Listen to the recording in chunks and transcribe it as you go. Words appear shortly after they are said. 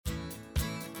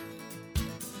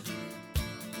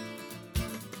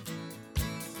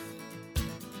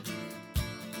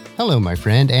Hello, my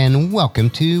friend, and welcome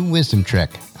to Wisdom Trek.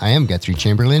 I am Guthrie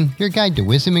Chamberlain, your guide to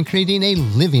wisdom and creating a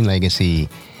living legacy.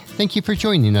 Thank you for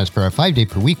joining us for our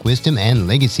 5-day-per-week wisdom and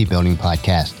legacy building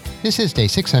podcast. This is day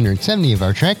 670 of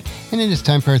our trek, and it is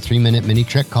time for our 3-minute mini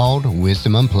trek called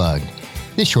Wisdom Unplugged.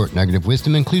 This short nugget of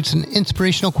wisdom includes an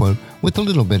inspirational quote with a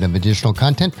little bit of additional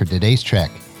content for today's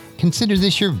trek. Consider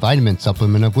this your vitamin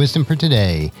supplement of wisdom for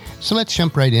today. So let's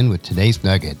jump right in with today's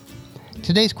nugget.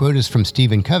 Today's quote is from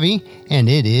Stephen Covey, and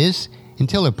it is,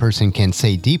 "Until a person can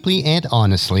say deeply and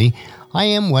honestly, 'I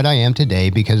am what I am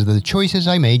today because of the choices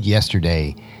I made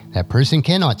yesterday,' that person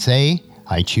cannot say,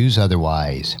 'I choose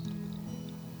otherwise.'"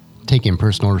 Taking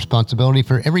personal responsibility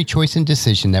for every choice and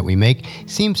decision that we make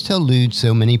seems to elude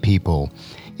so many people.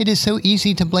 It is so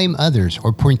easy to blame others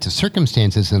or point to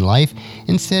circumstances in life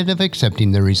instead of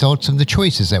accepting the results of the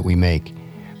choices that we make.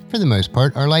 For the most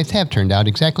part, our lives have turned out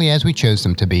exactly as we chose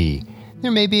them to be. There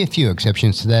may be a few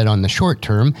exceptions to that on the short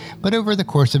term, but over the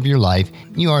course of your life,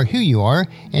 you are who you are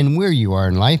and where you are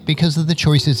in life because of the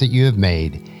choices that you have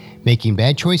made. Making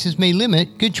bad choices may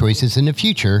limit good choices in the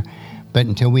future, but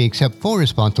until we accept full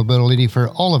responsibility for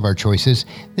all of our choices,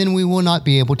 then we will not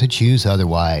be able to choose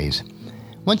otherwise.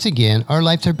 Once again, our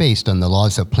lives are based on the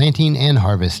laws of planting and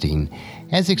harvesting,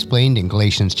 as explained in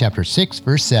Galatians chapter 6,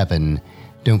 verse 7.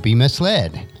 Don't be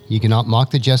misled. You cannot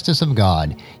mock the justice of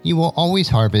God. You will always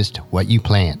harvest what you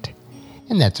plant.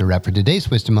 And that's a wrap for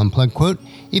today's Wisdom Unplugged quote.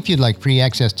 If you'd like free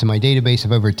access to my database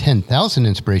of over 10,000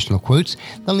 inspirational quotes,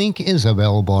 the link is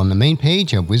available on the main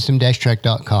page of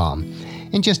wisdom-trek.com.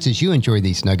 And just as you enjoy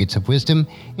these nuggets of wisdom,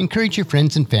 encourage your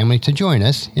friends and family to join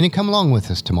us and come along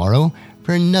with us tomorrow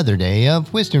for another day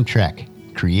of Wisdom Trek,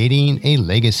 creating a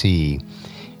legacy.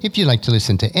 If you'd like to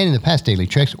listen to any of the past daily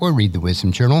treks or read the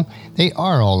Wisdom Journal, they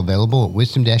are all available at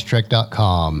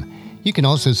wisdom-trek.com. You can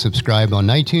also subscribe on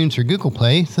iTunes or Google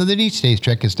Play so that each day's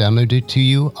trek is downloaded to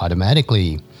you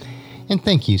automatically. And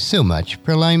thank you so much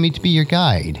for allowing me to be your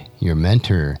guide, your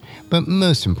mentor, but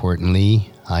most importantly,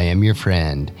 I am your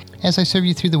friend, as I serve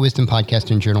you through the Wisdom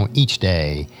Podcast and Journal each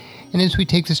day. And as we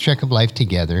take this trek of life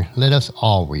together, let us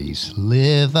always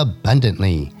live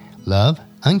abundantly, love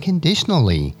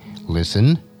unconditionally,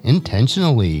 listen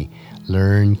intentionally,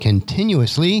 learn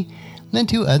continuously, lend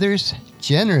to others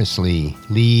generously,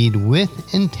 lead with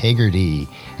integrity,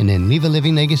 and then leave a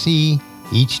living legacy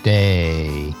each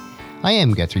day. I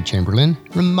am Guthrie Chamberlain,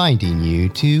 reminding you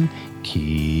to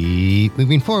keep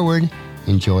moving forward,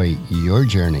 enjoy your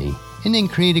journey, and then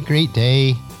create a great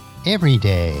day every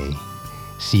day.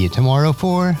 See you tomorrow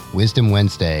for Wisdom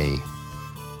Wednesday.